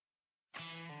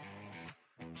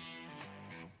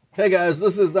Hey guys,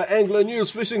 this is the Angler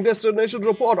News Fishing Destination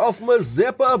Report of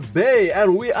Mazeppa Bay,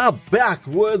 and we are back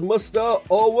with Mr.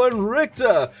 Owen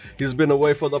Richter. He's been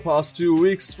away for the past 2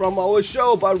 weeks from our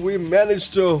show, but we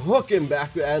managed to hook him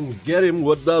back and get him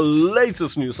with the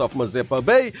latest news of Mazeppa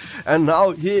Bay, and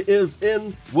now he is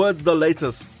in with the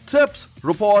latest tips,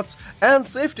 reports, and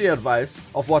safety advice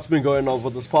of what's been going on for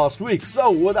this past week.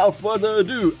 So without further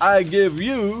ado, I give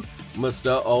you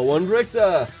Mr. Owen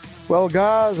Richter. Well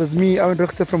guys, it's me, Owen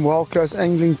Richter from Wild Coast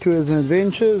Angling Tours and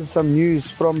Adventures. Some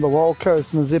news from the Wild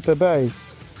Coast, Mazeppa Bay.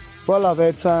 Well, I've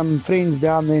had some friends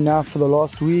down there now for the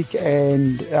last week,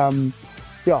 and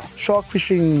shark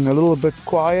fishing a little bit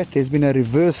quiet. There's been a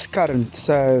reverse current,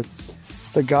 so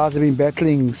the guys have been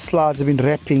battling, slides have been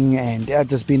wrapping, and it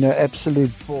has been an absolute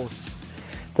force.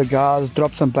 The guys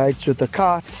dropped some baits with the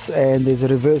carts, and there's a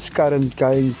reverse current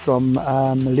going from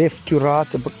left to right,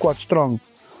 but quite strong.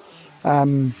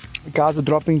 Guys are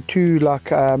dropping two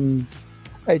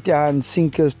 8-iron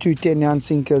sinkers, two 10-iron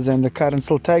sinkers, and the current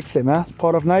still takes them,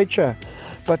 part of nature.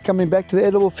 But coming back to the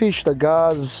edible fish, the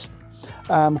guys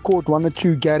caught 1 or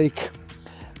 2 garrick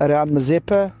around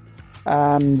Mazeppa.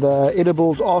 The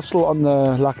edibles are still on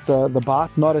the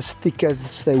bite, not as thick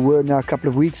as they were now a couple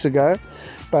of weeks ago.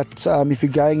 But if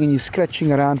you're going and you're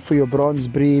scratching around for your bronze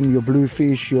bream, your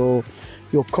bluefish, your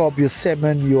cob, your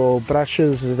salmon, your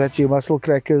brushes, that's your mussel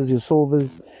crackers, your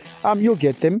silvers, you'll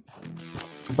get them.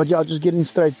 But just getting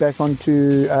straight back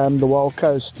onto the Wild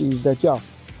Coast is that,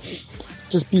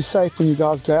 just be safe when you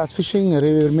guys go out fishing.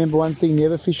 Remember one thing,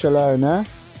 never fish alone,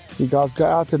 You guys go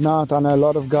out at night. I know a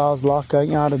lot of guys like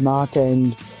going out at night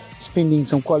and spending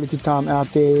some quality time out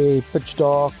there, pitch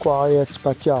dark, quiet,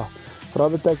 but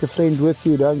rather take a friend with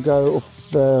you. Don't go off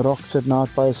the rocks at night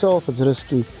by yourself, it's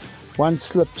risky. One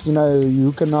slip, you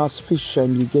hook a nice fish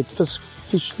and you get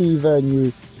fish fever and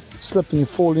you slip and you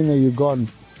fall in there, you're gone.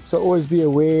 So always be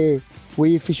aware where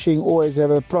you're fishing, always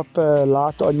have a proper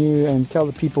light on you and tell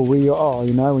the people where you are,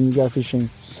 when you go fishing.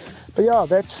 But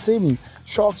that's him.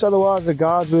 Sharks otherwise, the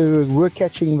guys were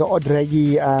catching the odd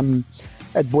raggy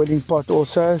at Boiling Pot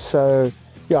also. So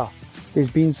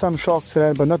there's been some sharks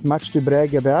around, but not much to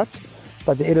brag about.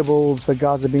 But the edibles, the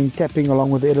guys have been tapping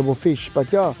along with the edible fish.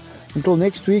 But until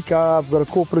next week, I've got a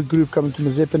corporate group coming to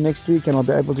Mazeppa next week, and I'll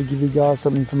be able to give you guys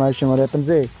some information what happens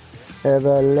there. Have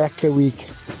a lacquer week.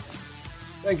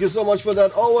 Thank you so much for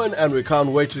that, Owen, and we can't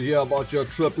wait to hear about your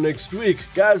trip next week.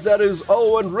 Guys, that is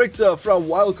Owen Richter from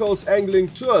Wild Coast Angling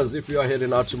Tours. If you are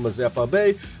heading out to Mazeppa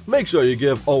Bay, make sure you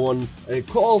give Owen a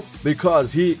call,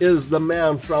 because he is the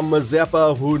man from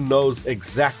Mazeppa who knows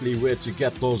exactly where to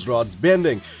get those rods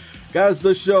bending. Guys,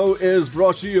 the show is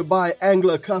brought to you by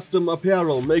Angler Custom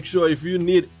Apparel. Make sure if you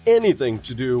need anything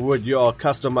to do with your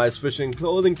customized fishing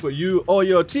clothing for you or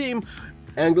your team,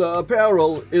 Angler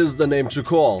Apparel is the name to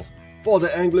call. For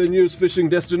the Angler News Fishing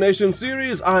Destination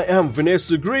series, I am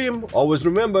Vanessa Green. Always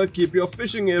remember, keep your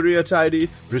fishing area tidy,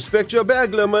 respect your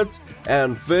bag limits,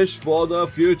 and fish for the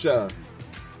future.